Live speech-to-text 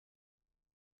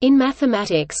In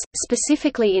mathematics,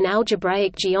 specifically in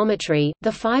algebraic geometry,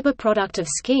 the fiber product of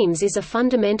schemes is a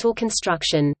fundamental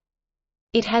construction.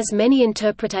 It has many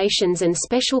interpretations and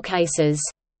special cases.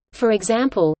 For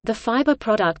example, the fiber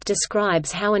product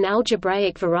describes how an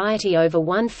algebraic variety over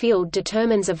one field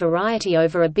determines a variety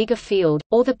over a bigger field,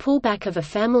 or the pullback of a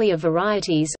family of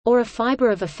varieties, or a fiber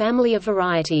of a family of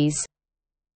varieties.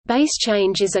 Base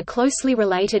change is a closely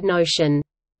related notion.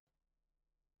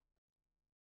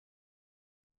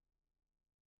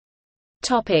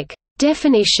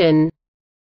 Definition.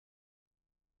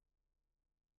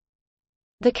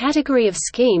 The category of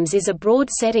schemes is a broad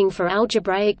setting for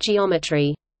algebraic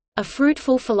geometry. A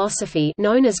fruitful philosophy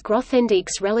known as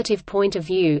Grothendieck's relative point of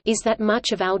view is that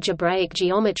much of algebraic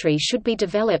geometry should be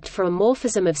developed for a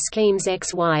morphism of schemes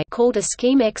XY called a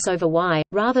scheme X over Y,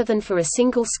 rather than for a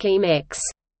single scheme X.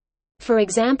 For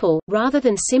example, rather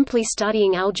than simply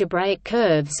studying algebraic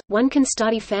curves, one can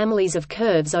study families of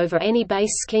curves over any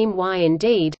base scheme Y.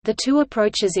 Indeed, the two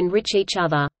approaches enrich each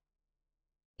other.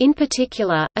 In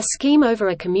particular, a scheme over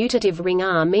a commutative ring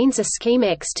R means a scheme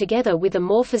X together with a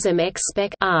morphism X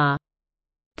spec R.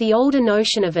 The older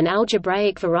notion of an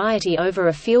algebraic variety over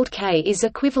a field K is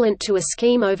equivalent to a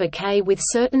scheme over K with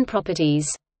certain properties.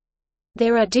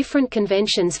 There are different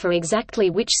conventions for exactly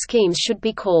which schemes should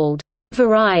be called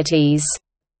varieties.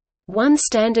 One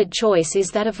standard choice is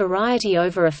that a variety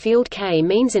over a field K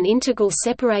means an integral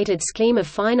separated scheme of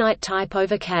finite type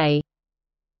over K.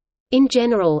 In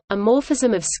general, a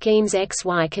morphism of schemes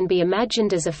XY can be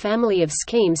imagined as a family of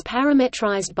schemes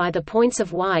parametrized by the points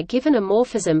of Y. Given a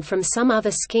morphism from some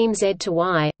other scheme Z to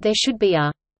Y, there should be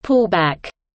a pullback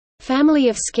family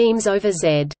of schemes over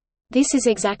Z. This is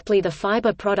exactly the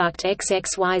fiber product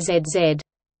XXYZZ.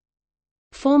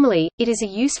 Formally, it is a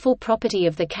useful property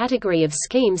of the category of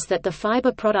schemes that the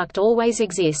fiber product always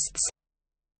exists.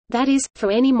 That is,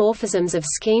 for any morphisms of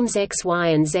schemes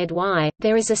XY and ZY,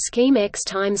 there is a scheme X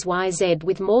times YZ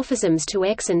with morphisms to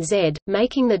X and Z,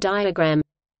 making the diagram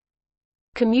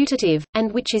commutative,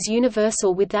 and which is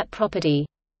universal with that property.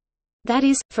 That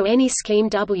is, for any scheme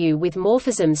W with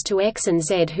morphisms to X and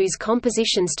Z whose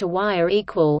compositions to Y are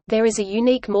equal, there is a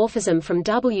unique morphism from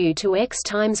W to X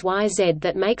times YZ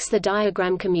that makes the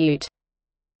diagram commute.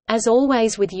 As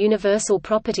always with universal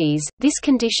properties, this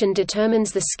condition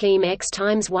determines the scheme X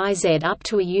times YZ up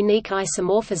to a unique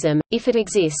isomorphism, if it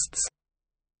exists.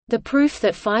 The proof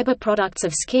that fiber products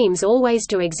of schemes always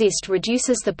do exist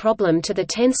reduces the problem to the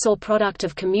tensor product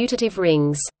of commutative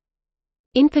rings.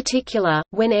 In particular,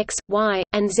 when X, Y,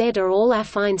 and Z are all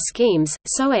affine schemes,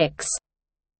 so X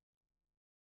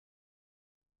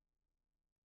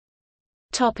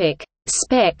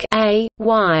spec A,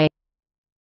 Y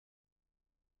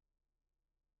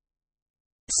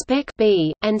spec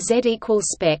B, and Z equals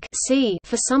spec C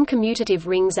for some commutative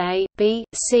rings A, B,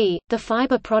 C, the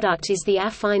fiber product is the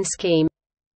affine scheme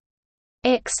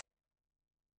X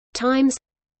times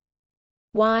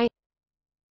Y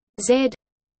Z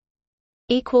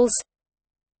equals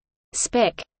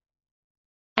spec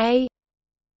A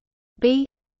B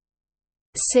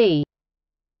C.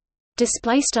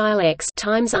 Display style X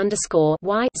times underscore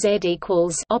Y Z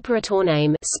equals operator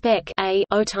name spec A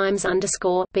O times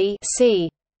underscore B C.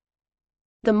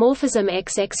 The morphism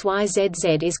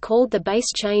XXYZZ is called the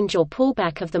base change or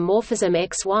pullback of the morphism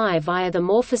XY via the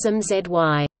morphism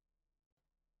ZY.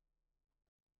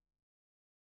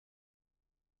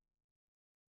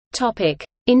 Topic: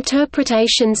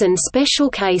 Interpretations and special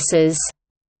cases.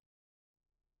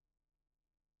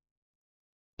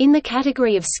 In the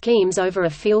category of schemes over a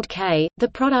field K, the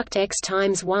product X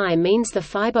times Y means the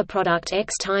fiber product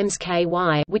X times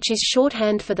KY, which is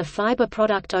shorthand for the fiber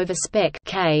product over spec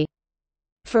K.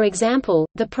 For example,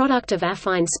 the product of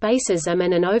affine spaces M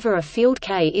and N over a field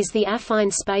K is the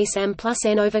affine space M plus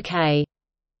N over K.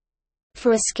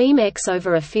 For a scheme X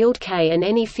over a field K and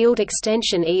any field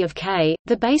extension E of K,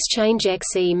 the base change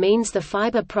XE means the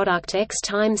fiber product X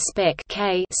times spec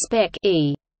K spec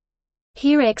E.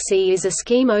 Here XE is a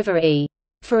scheme over E.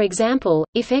 For example,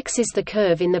 if X is the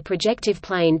curve in the projective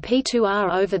plane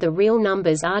P2R over the real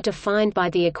numbers R defined by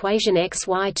the equation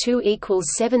xy2 equals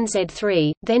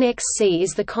 7z3, then XC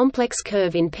is the complex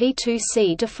curve in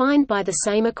P2C defined by the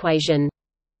same equation.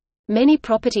 Many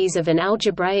properties of an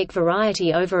algebraic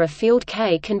variety over a field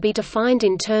K can be defined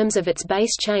in terms of its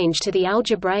base change to the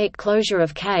algebraic closure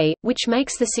of K, which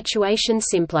makes the situation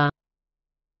simpler.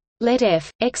 Let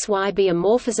f, x, y be a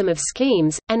morphism of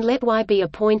schemes, and let y be a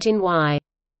point in Y.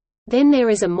 Then there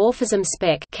is a morphism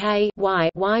spec K y,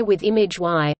 y with image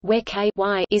Y, where K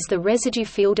y is the residue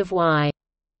field of Y.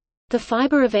 The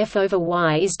fiber of F over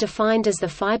Y is defined as the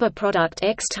fiber product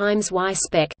X times Y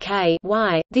spec K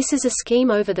Y. This is a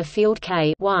scheme over the field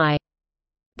K Y.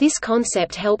 This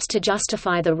concept helps to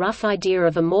justify the rough idea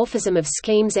of a morphism of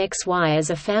schemes XY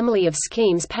as a family of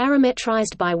schemes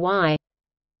parametrized by Y.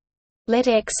 Let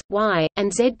X, Y,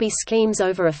 and Z be schemes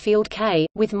over a field K,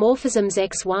 with morphisms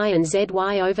XY and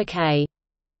ZY over K.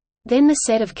 Then the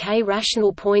set of K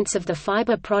rational points of the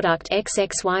fiber product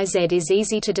XXYZ is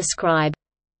easy to describe.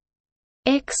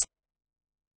 X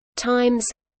times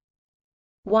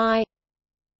Y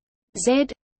Z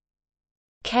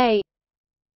K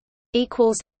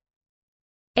equals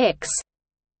X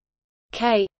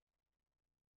K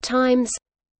times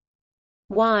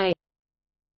Y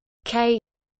K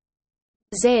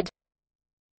Z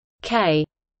K.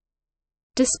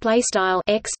 Display style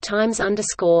X times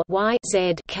underscore Y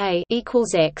Z K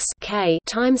equals X K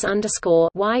times underscore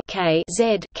Y K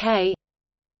Z K.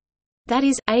 That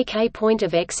is, a K point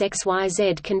of X X Y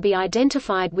Z can be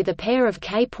identified with a pair of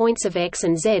K points of X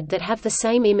and Z that have the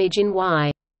same image in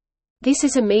Y. This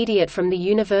is immediate from the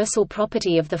universal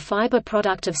property of the fiber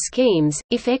product of schemes.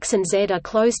 If X and Z are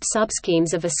closed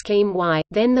subschemes of a scheme Y,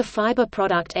 then the fiber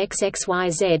product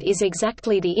XXYZ is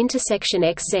exactly the intersection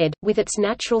XZ, with its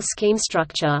natural scheme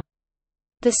structure.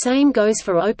 The same goes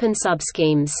for open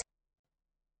subschemes.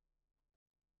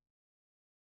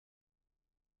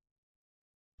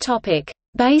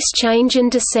 Base change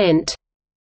and descent.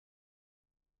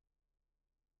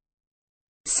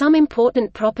 Some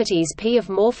important properties P of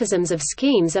morphisms of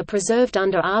schemes are preserved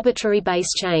under arbitrary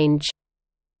base change.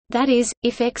 That is,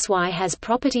 if XY has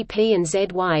property P and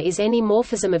ZY is any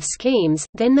morphism of schemes,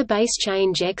 then the base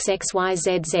change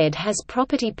XXYZZ has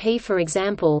property P. For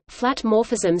example, flat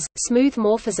morphisms, smooth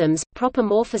morphisms, proper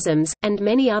morphisms, and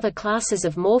many other classes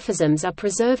of morphisms are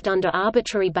preserved under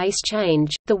arbitrary base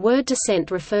change. The word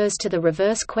descent refers to the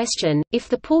reverse question: if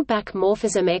the pulled-back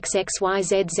morphism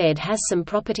XXYZZ has some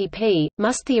property P,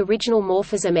 must the original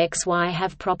morphism XY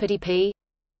have property P?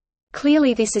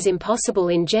 Clearly this is impossible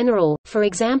in general. For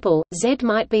example, Z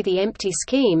might be the empty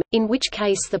scheme, in which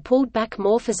case the pulled-back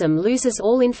morphism loses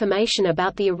all information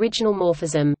about the original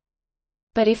morphism.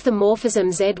 But if the morphism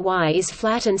ZY is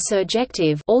flat and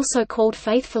surjective, also called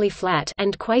faithfully flat,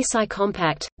 and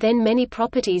quasi-compact, then many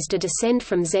properties descend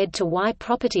from Z to Y.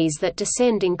 Properties that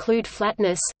descend include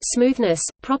flatness, smoothness,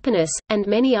 properness, and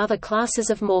many other classes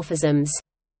of morphisms.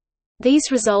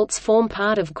 These results form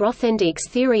part of Grothendieck's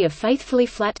theory of faithfully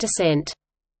flat descent.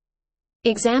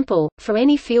 Example: for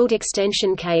any field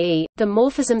extension Ke, the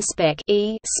morphism spec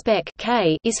E spec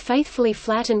K is faithfully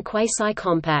flat and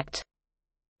quasi-compact.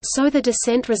 So the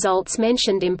descent results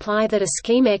mentioned imply that a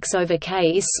scheme X over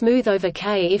K is smooth over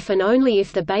K if and only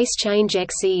if the base change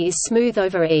Xe is smooth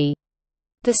over E.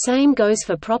 The same goes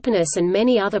for properness and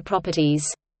many other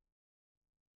properties.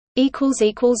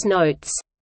 Notes